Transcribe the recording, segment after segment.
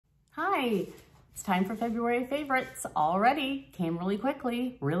Hi, it's time for February favorites already. Came really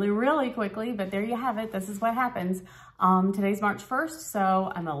quickly, really quickly, but there you have it. This is what happens. Today's March 1st,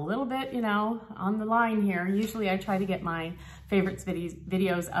 so I'm a little bit, on the line here. Usually I try to get my favorites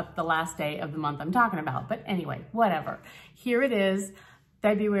videos up the last day of the month I'm talking about, but anyway, whatever. Here it is,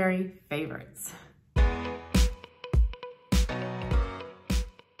 February favorites.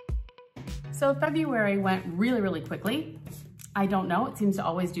 So February went really quickly. I don't know, it seems to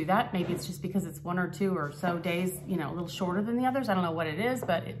always do that. Maybe it's just because it's 1 or 2 or so days, a little shorter than the others. I don't know what it is,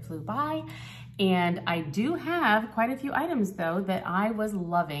 but it flew by. And I do have quite a few items though that I was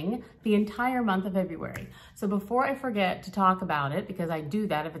loving the entire month of February. So before I forget to talk about it, because I do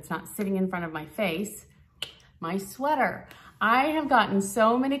that if it's not sitting in front of my face, my sweater. I have gotten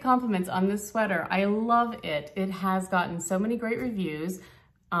so many compliments on this sweater. I love it. It has gotten so many great reviews.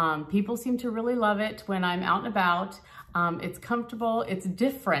 People seem to really love it when I'm out and about. It's comfortable, it's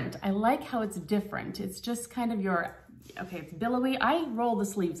different. I like how it's different. It's just kind of it's billowy. I roll the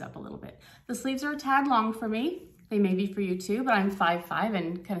sleeves up a little bit. The sleeves are a tad long for me. They may be for you too, but I'm 5'5"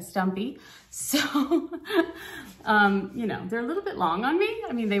 and kind of stumpy. So, they're a little bit long on me.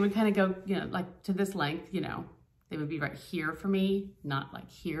 I mean, they would kind of go, like to this length, they would be right here for me, not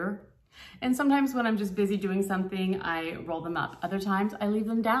like here. And sometimes when I'm just busy doing something, I roll them up. Other times I leave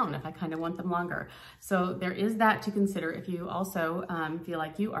them down if I kind of want them longer. So there is that to consider. If you also feel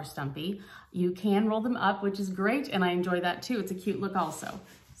like you are stumpy, you can roll them up, which is great. And I enjoy that too. It's a cute look also.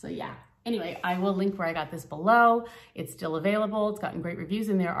 So yeah. Anyway, I will link where I got this below. It's still available. It's gotten great reviews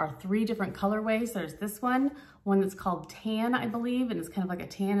and there are 3 different colorways. There's this one that's called tan, I believe. And it's kind of like a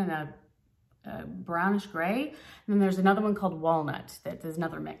tan and a brownish gray. And then there's another one called walnut that is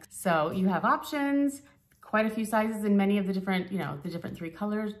another mix. So you have options, quite a few sizes, and many of the different, the different 3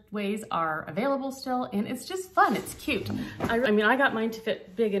 colorways are available still. And it's just fun. It's cute. I got mine to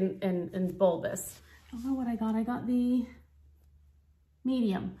fit big and bulbous. I don't know what I got. I got the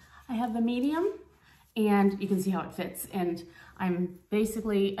medium. I have the medium and you can see how it fits. And I'm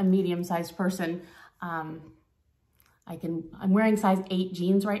basically a medium-sized person. I'm wearing size 8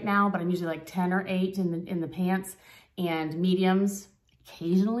 jeans right now, but I'm usually like 10 or 8 in the pants, and mediums,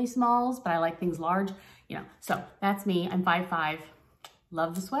 occasionally smalls, but I like things large, So that's me. I'm 5'5",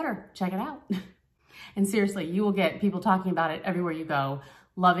 love the sweater. Check it out. And seriously, you will get people talking about it everywhere you go,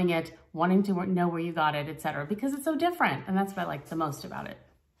 loving it, wanting to know where you got it, etc., because it's so different. And that's what I like the most about it.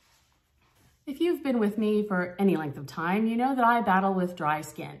 If you've been with me for any length of time, you know that I battle with dry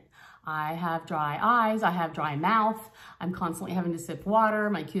skin. I have dry eyes, I have dry mouth, I'm constantly having to sip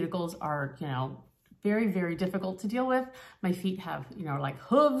water, my cuticles are, very difficult to deal with. My feet have, like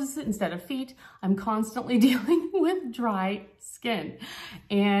hooves instead of feet. I'm constantly dealing with dry skin.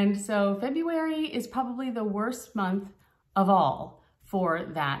 And so February is probably the worst month of all for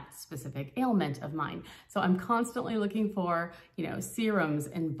that specific ailment of mine. So I'm constantly looking for, serums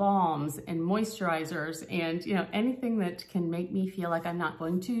and balms and moisturizers and, anything that can make me feel like I'm not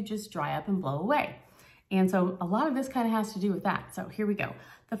going to just dry up and blow away. And so a lot of this kind of has to do with that. So here we go.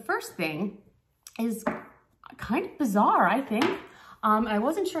 The first thing is kind of bizarre, I think. I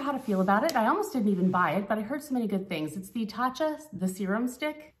wasn't sure how to feel about it. I almost didn't even buy it, but I heard so many good things. It's the Tatcha, the serum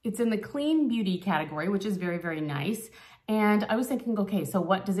stick. It's in the clean beauty category, which is very nice. And I was thinking, okay, so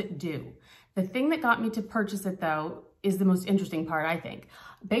what does it do? The thing that got me to purchase it though is the most interesting part, I think.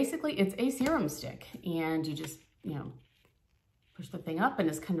 Basically, it's a serum stick and you just, push the thing up and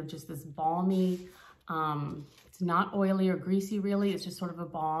it's kind of just this balmy, it's not oily or greasy really. It's just sort of a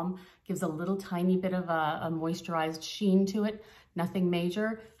balm, gives a little tiny bit of a moisturized sheen to it. Nothing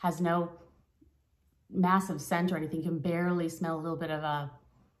major, has no massive scent or anything. You can barely smell a little bit of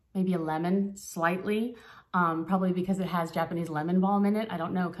maybe a lemon slightly. Probably because it has Japanese lemon balm in it. I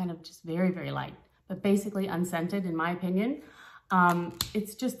don't know, kind of just very light, but basically unscented in my opinion.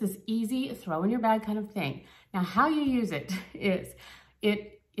 It's just this easy throw in your bag kind of thing. Now how you use it is,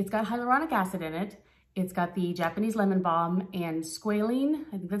 it's got hyaluronic acid in it. It's got the Japanese lemon balm and squalene,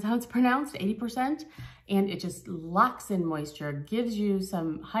 I think that's how it's pronounced, 80%. And it just locks in moisture, gives you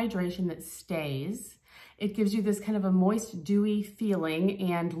some hydration that stays. It gives you this kind of a moist, dewy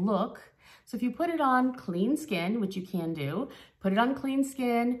feeling and look. So if you put it on clean skin, which you can do, put it on clean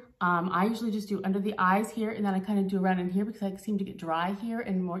skin. I usually just do under the eyes here, and then I kind of do around in here because I seem to get dry here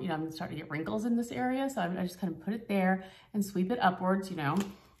and more, I'm starting to get wrinkles in this area. So I just kind of put it there and sweep it upwards, that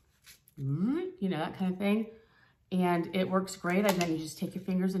kind of thing. And it works great. And then you just take your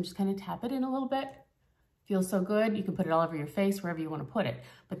fingers and just kind of tap it in a little bit. Feels so good. You can put it all over your face, wherever you want to put it.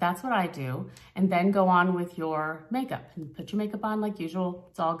 But that's what I do. And then go on with your makeup and put your makeup on like usual.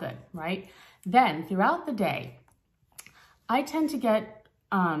 It's all good, right? Then throughout the day, I tend to get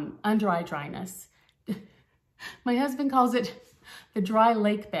under eye dryness. My husband calls it the dry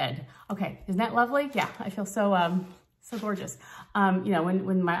lake bed. Okay, isn't that lovely? Yeah, I feel so, so gorgeous. You know,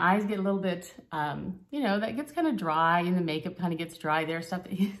 when my eyes get a little bit, you know, that gets kind of dry and the makeup kind of gets dry there, stuff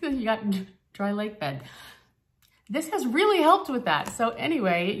that you got dry lake bed. This has really helped with that. So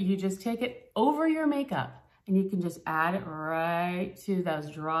anyway, you just take it over your makeup and you can just add it right to those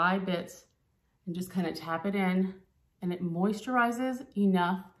dry bits and just kind of tap it in, and it moisturizes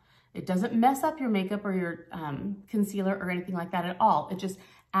enough. It doesn't mess up your makeup or your concealer or anything like that at all. It just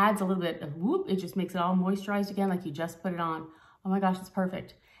adds a little bit of whoop. It just makes it all moisturized again like you just put it on. Oh my gosh, it's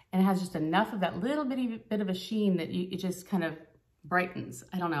perfect. And it has just enough of that little bit of a sheen that it just kind of brightens.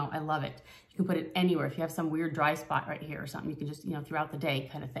 I don't know, I love it. You can put it anywhere. If you have some weird dry spot right here or something, you can just, you know, throughout the day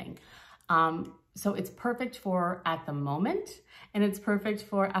kind of thing. So it's perfect for at the moment, and it's perfect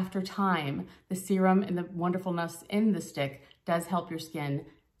for after time. The serum and the wonderfulness in the stick does help your skin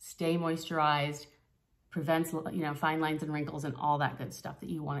stay moisturized, prevents, you know, fine lines and wrinkles and all that good stuff that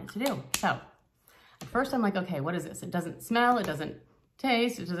you want it to do. So at first I'm like, okay, what is this? It doesn't smell, it doesn't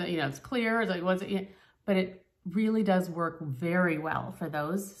taste, it doesn't, you know, it's clear, it's like, what's it? But it really does work very well for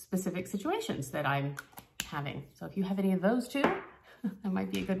those specific situations that I'm having. So if you have any of those too, that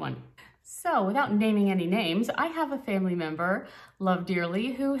might be a good one. So without naming any names, I have a family member, love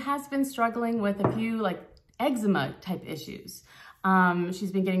dearly, who has been struggling with a few like eczema type issues.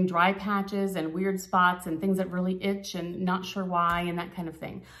 She's been getting dry patches and weird spots and things that really itch and not sure why and that kind of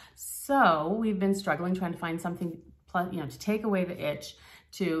thing. So we've been struggling trying to find something, you know, to take away the itch,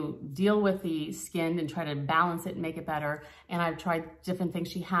 to deal with the skin and try to balance it and make it better. And I've tried different things.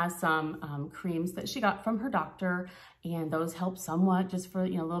 She has some creams that she got from her doctor, and those help somewhat, just for,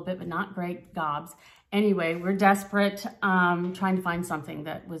 you know, a little bit, but not great gobs. Anyway, we're desperate, trying to find something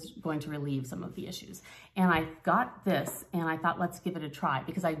that was going to relieve some of the issues. And I got this, and I thought, let's give it a try,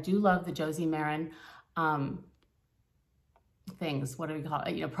 because I do love the Josie Maran things, what do we call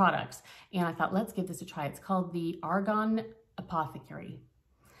it, you know, products. And I thought, let's give this a try. It's called the Argan Apothecary.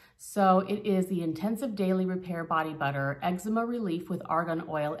 So it is the Intensive Daily Repair Body Butter, Eczema Relief with Argan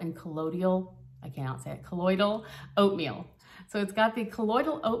Oil and Colloidal, I cannot say it, colloidal oatmeal. So it's got the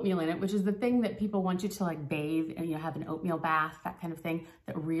colloidal oatmeal in it, which is the thing that people want you to like bathe and, you know, have an oatmeal bath, that kind of thing,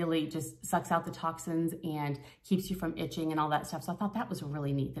 that really just sucks out the toxins and keeps you from itching and all that stuff. So I thought that was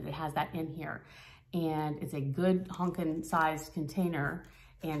really neat that it has that in here. And it's a good honkin' sized container.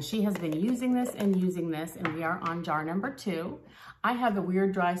 And she has been using this, and we are on jar number 2. I have a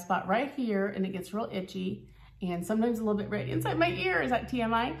weird dry spot right here, and it gets real itchy, and sometimes a little bit right inside my ear. Is that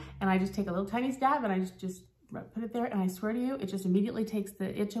TMI? And I just take a little tiny stab, and I just put it there, and I swear to you, it just immediately takes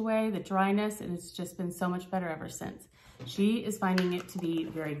the itch away, the dryness, and it's just been so much better ever since. She is finding it to be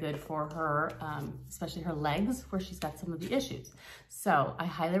very good for her, especially her legs, where she's got some of the issues. So I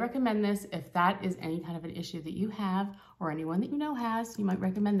highly recommend this. If that is any kind of an issue that you have, or anyone that you know has, you might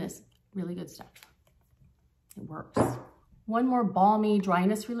recommend this. Really good stuff. It works. One more balmy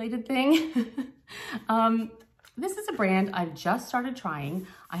dryness related thing. This is a brand I've just started trying.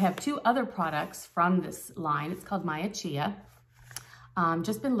 I have 2 other products from this line. It's called Maya Chia.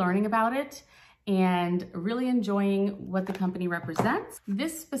 Just been learning about it and really enjoying what the company represents.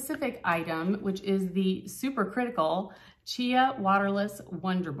 This specific item, which is the super critical Chia Waterless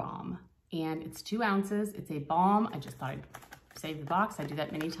Wonder Balm, and it's 2 ounces. It's a balm. I just thought I'd save the box. I do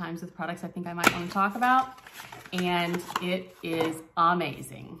that many times with products I think I might want to talk about, and it is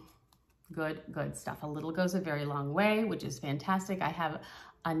amazing. Good stuff. A little goes a very long way, which is fantastic. I have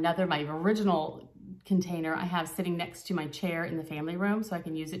another, my original container I have sitting next to my chair in the family room, so I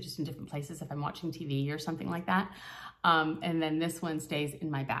can use it just in different places if I'm watching TV or something like that. And then this one stays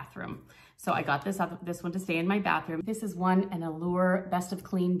in my bathroom. So I got this one to stay in my bathroom. This is won an Allure Best of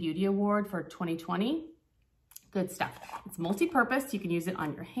Clean Beauty Award for 2020. Good stuff. It's multi-purpose. You can use it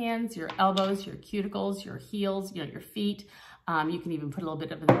on your hands, your elbows, your cuticles, your heels, you know, your feet. You can even put a little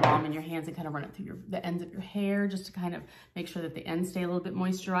bit of the balm in your hands and kind of run it through the ends of your hair, just to kind of make sure that the ends stay a little bit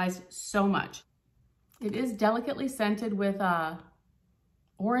moisturized. So much. It is delicately scented with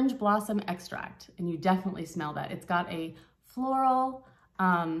orange blossom extract, and you definitely smell that. It's got a floral,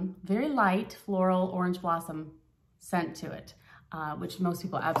 very light floral orange blossom scent to it, which most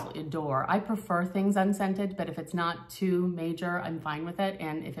people absolutely adore. I prefer things unscented, but if it's not too major, I'm fine with it.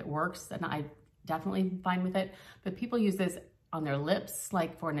 And if it works, then I definitely fine with it. But people use this on their lips,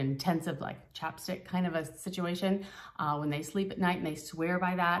 like for an intensive, like chapstick kind of a situation, when they sleep at night and they swear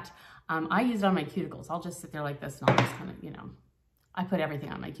by that. I use it on my cuticles. I'll just sit there like this and I'll just kind of, you know, I put everything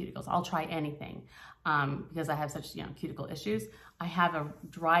on my cuticles. I'll try anything because I have such, you know, cuticle issues. I have a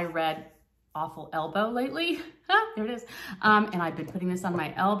dry red awful elbow lately. There it is. And I've been putting this on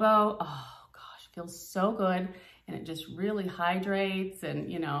my elbow. Oh gosh, feels so good. And it just really hydrates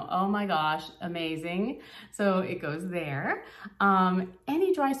and, you know, oh my gosh, amazing. So it goes there.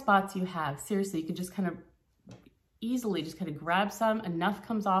 Any dry spots you have, seriously, you can just kind of easily just kind of grab some, enough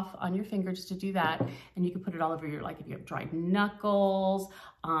comes off on your finger just to do that. And you can put it all over your, like if you have dried knuckles,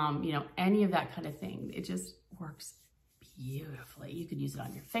 you know, any of that kind of thing. It just works beautifully. You could use it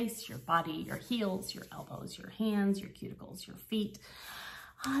on your face, your body, your heels, your elbows, your hands, your cuticles, your feet.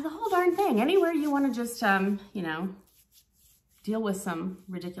 The whole darn thing, anywhere you want to just, you know, deal with some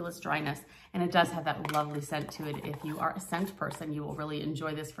ridiculous dryness. And it does have that lovely scent to it. If you are a scent person, you will really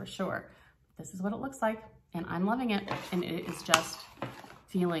enjoy this for sure. This is what it looks like, and I'm loving it. And it is just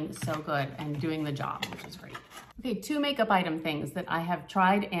feeling so good and doing the job, which is great. Okay, 2 makeup item things that I have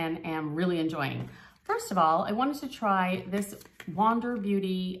tried and am really enjoying. First of all, I wanted to try this Wander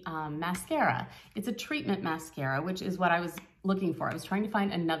Beauty mascara. It's a treatment mascara, which is what I was looking for. I was trying to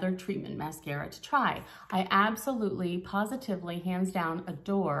find another treatment mascara to try. I absolutely, positively, hands down,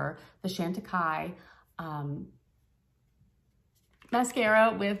 adore the Chantecaille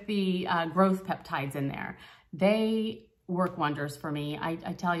mascara with the growth peptides in there. They work wonders for me. I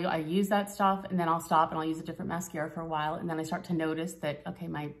tell you, I use that stuff and then I'll stop and I'll use a different mascara for a while. And then I start to notice that, okay,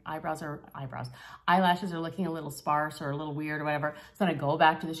 my eyelashes are looking a little sparse or a little weird or whatever. So then I go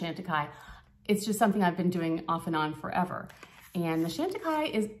back to the Chantecaille. It's just something I've been doing off and on forever. And the Chantecaille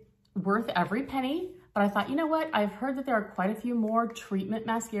is worth every penny, but I thought, you know what? I've heard that there are quite a few more treatment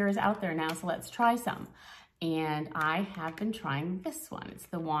mascaras out there now, so let's try some. And I have been trying this one. It's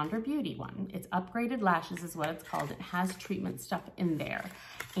the Wander Beauty one. It's upgraded lashes is what it's called. It has treatment stuff in there.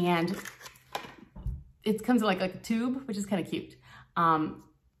 And it comes like a tube, which is kind of cute.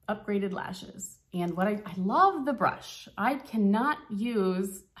 Upgraded lashes. And what I love the brush. I cannot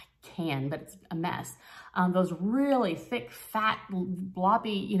use, I can, but it's a mess. Those really thick, fat,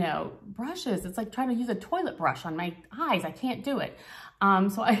 bloppy, you know, brushes. It's like trying to use a toilet brush on my eyes. I can't do it.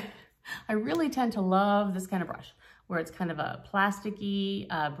 So I really tend to love this kind of brush where it's kind of a plasticky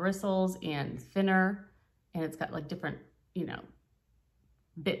bristles and thinner, and it's got like different, you know,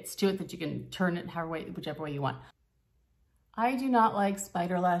 bits to it that you can turn it whichever way you want. I do not like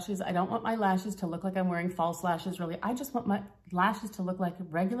spider lashes. I don't want my lashes to look like I'm wearing false lashes, really. I just want my lashes to look like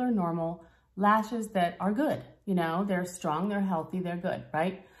regular, normal lashes that are good. You know, they're strong, they're healthy, they're good,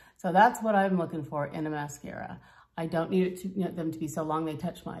 right? So that's what I'm looking for in a mascara. I don't need it to, you know, them to be so long they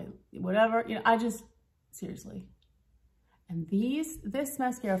touch my whatever. You know, I just, seriously. And this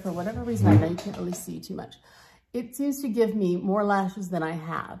mascara, for whatever reason, I know you can't really see too much. It seems to give me more lashes than I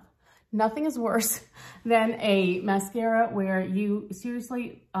have. Nothing is worse than a mascara where you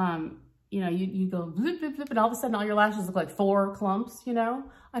seriously, you know, you go blip, blip, blip, and all of a sudden all your lashes look like 4 clumps, you know?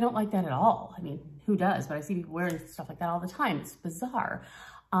 I don't like that at all. I mean, who does? But I see people wearing stuff like that all the time. It's bizarre.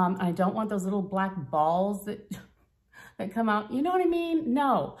 I don't want those little black balls that come out. You know what I mean?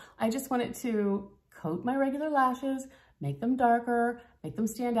 No, I just want it to coat my regular lashes, make them darker, make them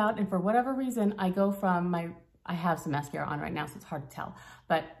stand out. And for whatever reason, I go from I have some mascara on right now, so it's hard to tell,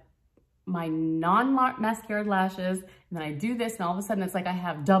 but my non-mascaraed lashes, and then I do this, and all of a sudden it's like I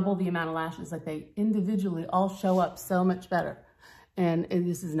have double the amount of lashes. Like they individually all show up so much better. And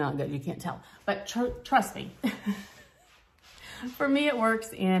this is not good, you can't tell. But trust me, for me it works.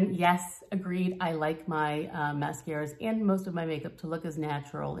 And yes, agreed, I like my mascaras and most of my makeup to look as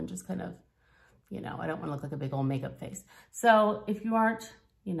natural and just kind of, you know, I don't want to look like a big old makeup face. So if you aren't,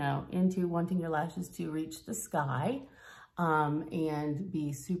 you know, into wanting your lashes to reach the sky, and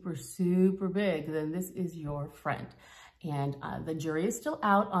be super, super big, then this is your friend. And the jury is still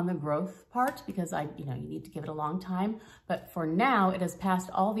out on the growth part because you need to give it a long time. But for now, it has passed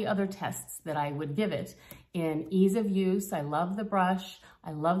all the other tests that I would give it in ease of use. I love the brush.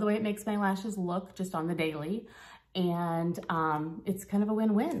 I love the way it makes my lashes look just on the daily. And it's kind of a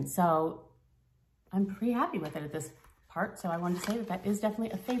win-win. So I'm pretty happy with it at this part. So I wanted to say that is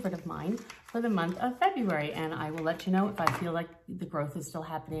definitely a favorite of mine for the month of February. And I will let you know if I feel like the growth is still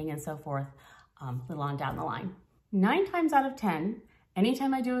happening and so forth a little on down the line. 9 times out of 10,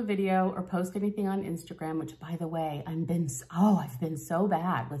 anytime I do a video or post anything on Instagram, which by the way, I've been so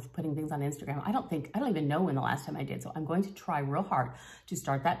bad with putting things on Instagram. I don't even know when the last time I did. So I'm going to try real hard to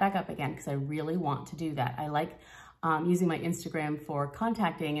start that back up again because I really want to do that. I like using my Instagram for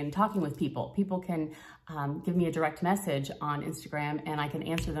contacting and talking with people. People can give me a direct message on Instagram and I can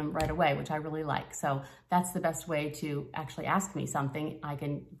answer them right away, which I really like. So that's the best way to actually ask me something.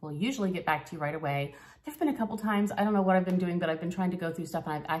 Will usually get back to you right away. There've been a couple times, I don't know what I've been doing, but I've been trying to go through stuff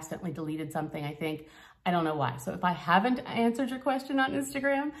and I've accidentally deleted something, I think. I don't know why. So if I haven't answered your question on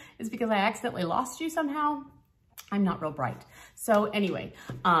Instagram, it's because I accidentally lost you somehow. I'm not real bright. So anyway,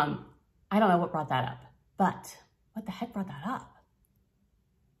 I don't know what brought that up, but what the heck brought that up?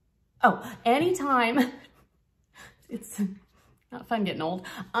 Oh, anytime, it's not fun getting old.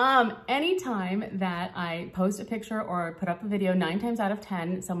 Anytime that I post a picture or put up a video, 9 times out of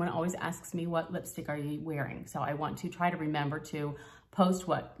 10, someone always asks me, what lipstick are you wearing? So I want to try to remember to post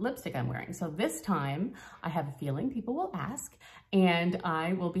what lipstick I'm wearing. So this time I have a feeling people will ask, and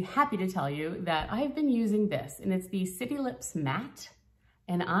I will be happy to tell you that I have been using this, and it's the City Lips Matte,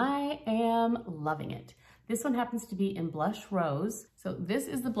 and I am loving it. This one happens to be in Blush Rose. So this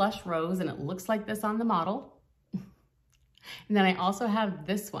is the Blush Rose, and it looks like this on the model. And then I also have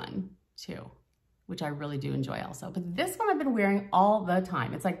this one too, which I really do enjoy also. But this one I've been wearing all the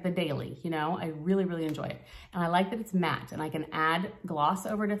time. It's like the daily, you know, I really, really enjoy it. And I like that it's matte, and I can add gloss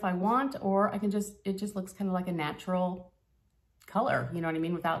over it if I want, or I can just, it just looks kind of like a natural color, you know what I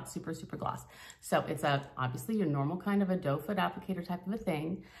mean, without super, super gloss. So it's obviously your normal kind of a doe foot applicator type of a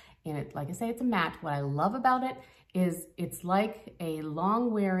thing. And it, like I say, it's a matte. What I love about it is it's like a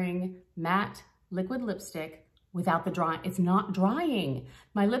long wearing matte liquid lipstick without the dry. It's not drying.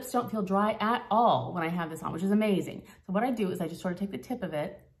 My lips don't feel dry at all when I have this on, which is amazing. So what I do is I just sort of take the tip of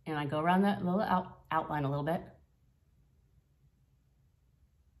it and I go around that little outline a little bit.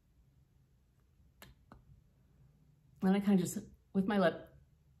 And I kind of just, with my lip,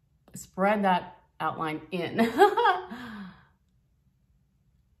 spread that outline in.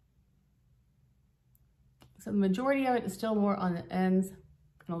 So the majority of it is still more on the ends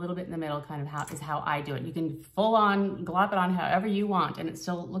and a little bit in the middle, kind of is how I do it. You can full on glop it on however you want, and it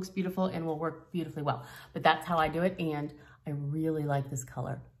still looks beautiful and will work beautifully well. But that's how I do it, and I really like this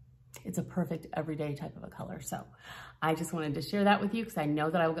color. It's a perfect everyday type of a color. So I just wanted to share that with you because I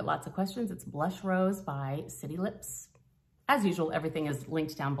know that I will get lots of questions. It's Blush Rose by City Lips. As usual, everything is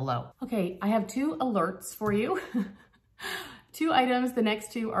linked down below. Okay, I have 2 alerts for you. 2 items. The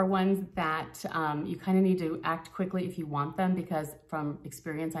next 2 are ones that you kind of need to act quickly if you want them, because from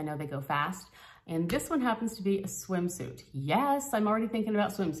experience, I know they go fast. And this one happens to be a swimsuit. Yes, I'm already thinking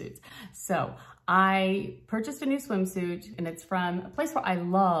about swimsuits. So I purchased a new swimsuit, and it's from a place where I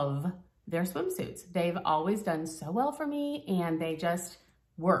love their swimsuits. They've always done so well for me, and they just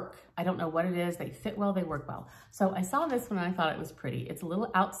work. I don't know what it is. They fit well, they work well. So I saw this one and I thought it was pretty. It's a little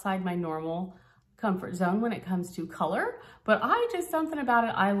outside my normal comfort zone when it comes to color, but something about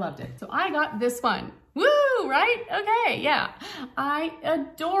it, I loved it. So I got this one. Woo, right? Okay, yeah. I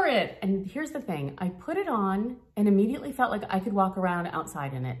adore it. And here's the thing, I put it on and immediately felt like I could walk around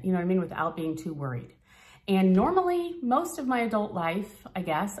outside in it, you know what I mean, without being too worried. And normally, most of my adult life, I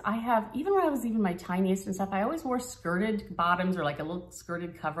guess, even when I was even my tiniest and stuff, I always wore skirted bottoms or like a little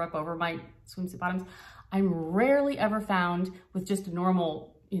skirted cover up over my swimsuit bottoms. I'm rarely ever found with just a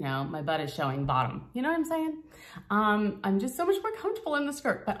normal, you know, my butt is showing bottom. You know what I'm saying? I'm just so much more comfortable in the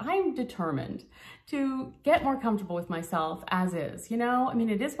skirt, but I'm determined to get more comfortable with myself as is, you know? I mean,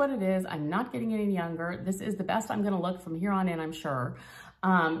 it is what it is. I'm not getting any younger. This is the best I'm gonna look from here on in, I'm sure.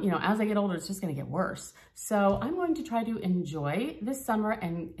 You know, as I get older, it's just gonna get worse. So I'm going to try to enjoy this summer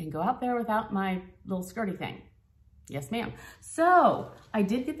and go out there without my little skirty thing. Yes, ma'am. So I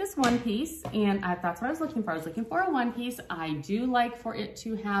did get this one piece, and that's what I was looking for. I was looking for a one piece. I do like for it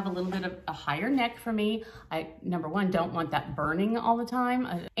to have a little bit of a higher neck for me. I, number one, don't want that burning all the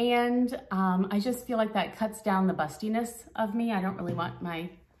time. And I just feel like that cuts down the bustiness of me. I don't really want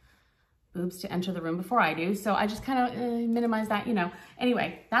my boobs to enter the room before I do. So I just kind of minimize that, you know.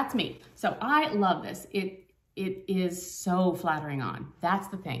 Anyway, that's me. So I love this. It is so flattering on. That's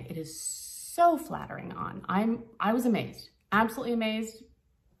the thing. It is so flattering on. I was amazed, absolutely amazed,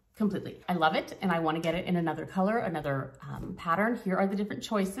 completely. I love it, and I want to get it in another color, another pattern. Here are the different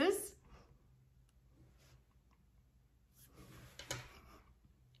choices.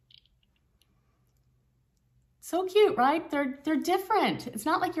 So cute, right? They're different. It's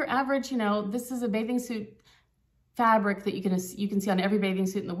not like your average, you know, this is a bathing suit fabric that you can see on every bathing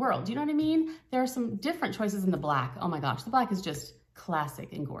suit in the world. Do you know what I mean? There are some different choices in the black. Oh my gosh, the black is just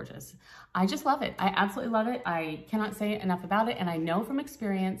classic and gorgeous. I just love it. I absolutely love it. I cannot say enough about it. And I know from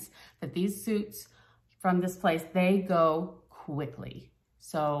experience that these suits from this place, they go quickly.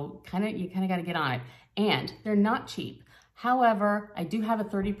 So you kind of got to get on it. And they're not cheap. However, I do have a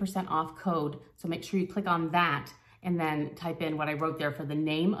 30% off code. So make sure you click on that and then type in what I wrote there for the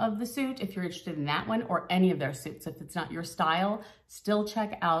name of the suit if you're interested in that one or any of their suits. If it's not your style, still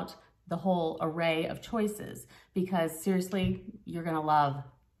check out the whole array of choices, because seriously, you're gonna love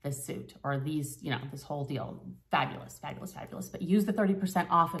this suit or these, you know, this whole deal. Fabulous, fabulous, fabulous. But use the 30%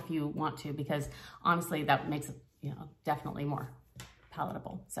 off if you want to, because honestly, that makes it, you know, definitely more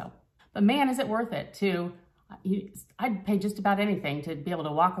palatable. So, but man, is it worth it to, I'd pay just about anything to be able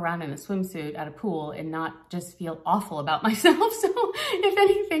to walk around in a swimsuit at a pool and not just feel awful about myself. So if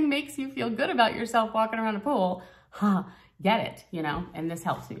anything makes you feel good about yourself walking around a pool, get it, you know, and this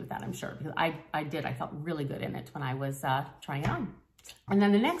helps me with that, I'm sure, because I felt really good in it when I was trying it on. And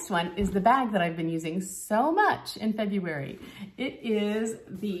then the next one is the bag that I've been using so much in February. It is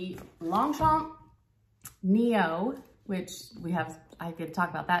the Longchamp Neo, which I could talk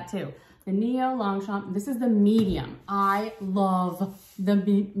about that too. The Neo Longchamp, this is the medium. I love the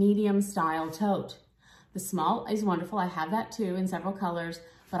medium style tote. The small is wonderful. I have that too in several colors,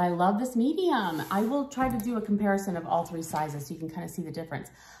 but I love this medium. I will try to do a comparison of all three sizes so you can kind of see the difference.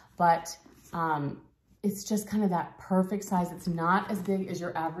 But it's just kind of that perfect size. It's not as big as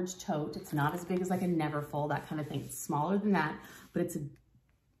your average tote. It's not as big as like a Neverfull, that kind of thing. It's smaller than that, but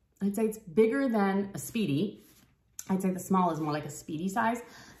I'd say it's bigger than a Speedy. I'd say the small is more like a Speedy size.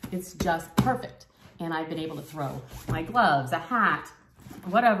 It's just perfect. And I've been able to throw my gloves, a hat,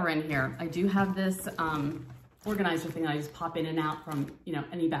 whatever in here. I do have this organizer thing that I just pop in and out from, you know,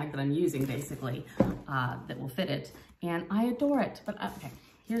 any bag that I'm using basically that will fit it. And I adore it. But okay,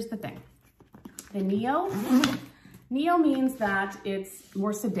 here's the thing. The Neo means that it's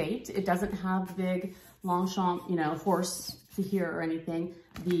more sedate. It doesn't have the big Longchamp, you know, horse to here or anything.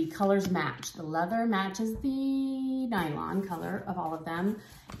 The colors match. The leather matches the nylon color of all of them.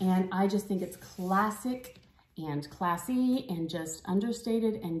 And I just think it's classic and classy and just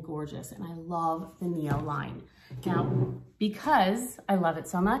understated and gorgeous. And I love the Neo line. Now, because I love it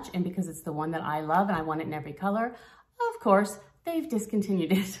so much and because it's the one that I love and I want it in every color, of course, they've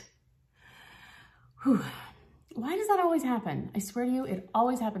discontinued it. Whew. Why does that always happen? I swear to you, it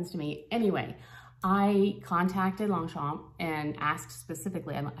always happens to me. Anyway, I contacted Longchamp and asked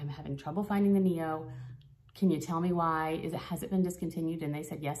specifically, I'm having trouble finding the Neo. Can you tell me why? Has it been discontinued? And they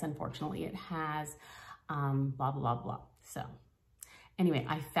said, yes, unfortunately it has, blah, blah, blah. So anyway,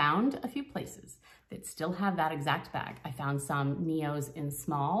 I found a few places that still have that exact bag. I found some Neos in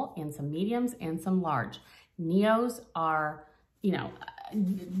small and some mediums and some large. Neos are, you know,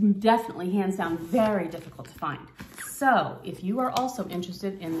 definitely hands down very difficult to find. So if you are also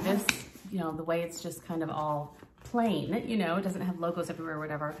interested in this, you know, the way it's just kind of all plain, you know, it doesn't have logos everywhere or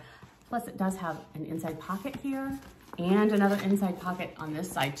whatever. Plus it does have an inside pocket here and another inside pocket on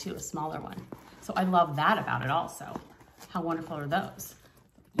this side too, a smaller one. So I love that about it also. How wonderful are those?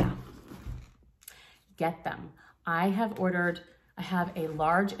 Yeah, get them. I have a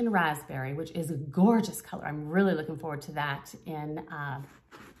large in raspberry, which is a gorgeous color. I'm really looking forward to that in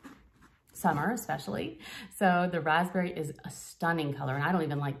summer especially. So the raspberry is a stunning color and I don't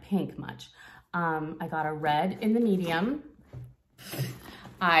even like pink much. I got a red in the medium.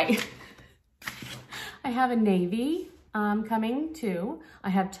 I have a navy coming too. I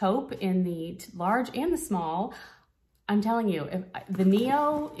have taupe in the large and the small. I'm telling you, the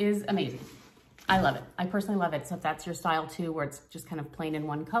Neo is amazing. I love it. I personally love it. So if that's your style too, where it's just kind of plain in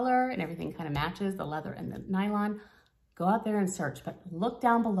one color and everything kind of matches, the leather and the nylon, go out there and search, but look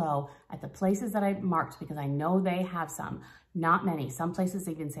down below at the places that I marked because I know they have some, not many. Some places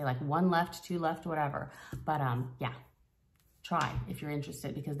even say like 1 left, 2 left, whatever. But yeah, try if you're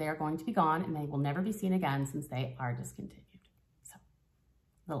interested because they are going to be gone and they will never be seen again since they are discontinued. So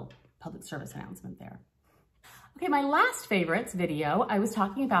little public service announcement there. Okay, my last favorites video, I was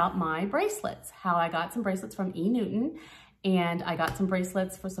talking about my bracelets, how I got some bracelets from E. Newton, and I got some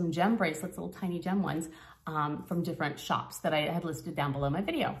bracelets for some gem bracelets, little tiny gem ones, from different shops that I had listed down below my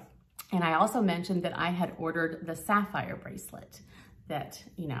video. And I also mentioned that I had ordered the sapphire bracelet that,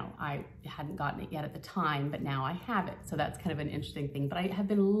 you know, I hadn't gotten it yet at the time, but now I have it. So that's kind of an interesting thing. But I have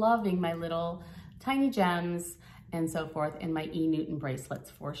been loving my little tiny gems and so forth in my E. Newton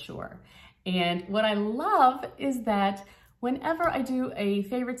bracelets for sure. And what I love is that whenever I do a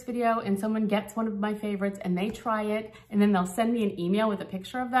favorites video and someone gets one of my favorites and they try it and then they'll send me an email with a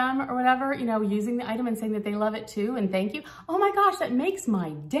picture of them or whatever, you know, using the item and saying that they love it too and thank you. Oh my gosh, that makes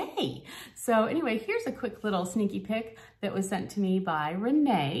my day. So anyway, here's a quick little sneaky pic that was sent to me by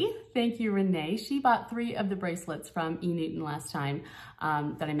Renee. Thank you, Renee. She bought 3 of the bracelets from E. Newton last time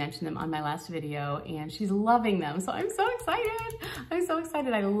that I mentioned them on my last video and she's loving them. So I'm so excited. I'm so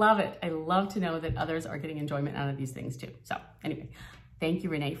excited. I love it. I love to know that others are getting enjoyment out of these things too. So anyway, thank you,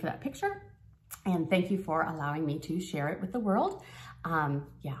 Renee, for that picture. And thank you for allowing me to share it with the world.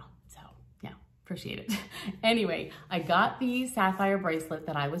 Appreciate it. Anyway, I got the sapphire bracelet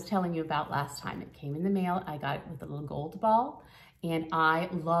that I was telling you about last time. It came in the mail. I got it with a little gold ball and I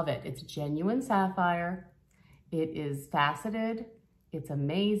love it. It's genuine sapphire. It is faceted. It's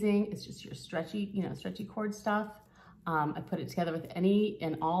amazing. It's just your stretchy, stretchy cord stuff. I put it together with any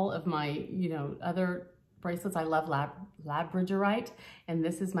and all of my, other bracelets. I love labradorite, and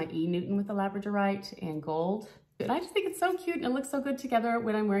this is my E Newton with the labradorite and gold. And I just think it's so cute and it looks so good together.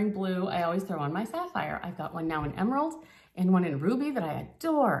 When I'm wearing blue, I always throw on my sapphire. I've got one now in emerald and one in ruby that I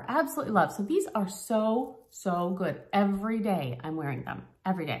adore, absolutely love. So these are so, so good. Every day I'm wearing them,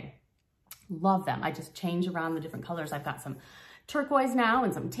 every day. Love them. I just change around the different colors. I've got some turquoise now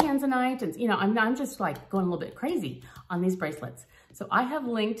and some tanzanite, and I'm just like going a little bit crazy on these bracelets. So I have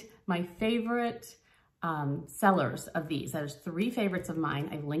linked my favorite sellers of these. There's 3 favorites of mine.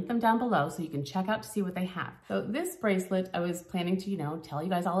 I've linked them down below so you can check out to see what they have. So this bracelet I was planning to, tell you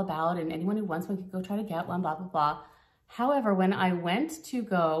guys all about, and anyone who wants one can go try to get one, blah, blah, blah. However, when I went to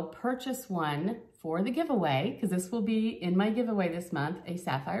go purchase one for the giveaway, because this will be in my giveaway this month, a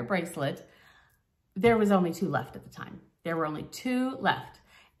sapphire bracelet, there was only 2 left at the time. There were only 2 left,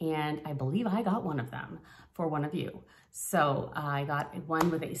 and I believe I got one of them for one of you. So I got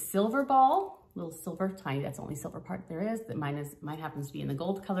one with a silver ball, little silver, tiny, that's the only silver part there is. That mine happens to be in the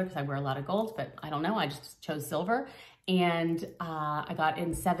gold color because I wear a lot of gold, but I don't know, I just chose silver. And I got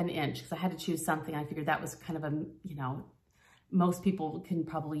in 7-inch because I had to choose something. I figured that was kind of a, most people can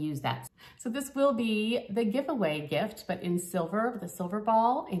probably use that. So this will be the giveaway gift, but in silver with a silver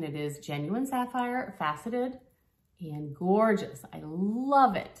ball, and it is genuine sapphire, faceted, and gorgeous. I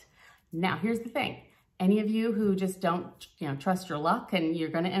love it. Now, here's the thing. Any of you who just don't, trust your luck and you're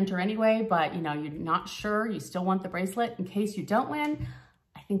going to enter anyway, but you're not sure, you still want the bracelet in case you don't win,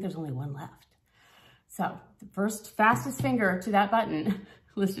 I think there's only one left. So the first fastest finger to that button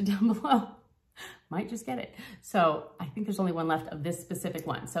listed down below might just get it. So I think there's only one left of this specific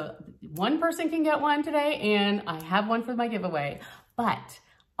one. So one person can get one today, and I have one for my giveaway. But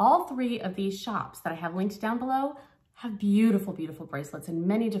all 3 of these shops that I have linked down below have beautiful, beautiful bracelets and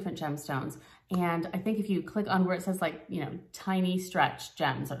many different gemstones. And I think if you click on where it says tiny stretch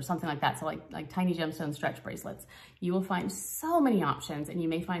gems or something like that, so like tiny gemstone stretch bracelets, you will find so many options, and you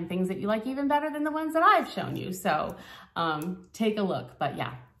may find things that you like even better than the ones that I've shown you. So take a look, but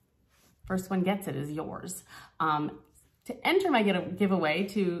yeah, first one gets it is yours. To enter my giveaway,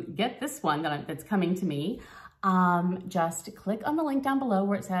 to get this one that's coming to me, just click on the link down below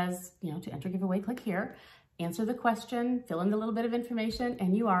where it says, to enter giveaway, click here. Answer the question, fill in the little bit of information,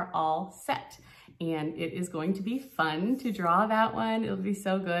 and you are all set. And it is going to be fun to draw that one. It'll be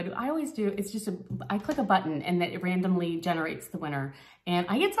so good. I always do. It's just I click a button and it randomly generates the winner. And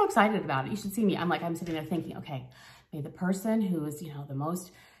I get so excited about it. You should see me. I'm sitting there thinking, okay, may the person who is, the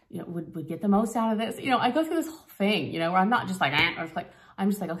most, would get the most out of this. I go through this whole thing, where I'm not just like, I'm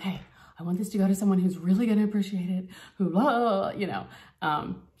just like, okay, I want this to go to someone who's really going to appreciate it,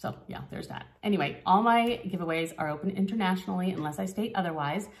 so yeah, there's that. Anyway, all my giveaways are open internationally unless I state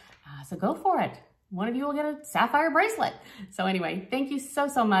otherwise. So go for it. One of you will get a sapphire bracelet. So anyway, thank you so,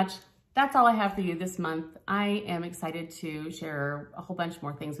 so much. That's all I have for you this month. I am excited to share a whole bunch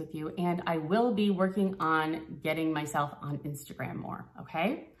more things with you, and I will be working on getting myself on Instagram more,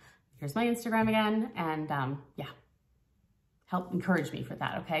 okay? Here's my Instagram again, and yeah, help encourage me for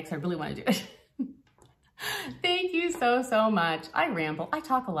that, okay? Because I really want to do it. Thank you so, so much. I ramble, I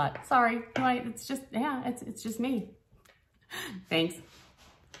talk a lot. Sorry, it's just, yeah, it's just me. Thanks.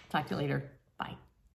 Talk to you later. Bye.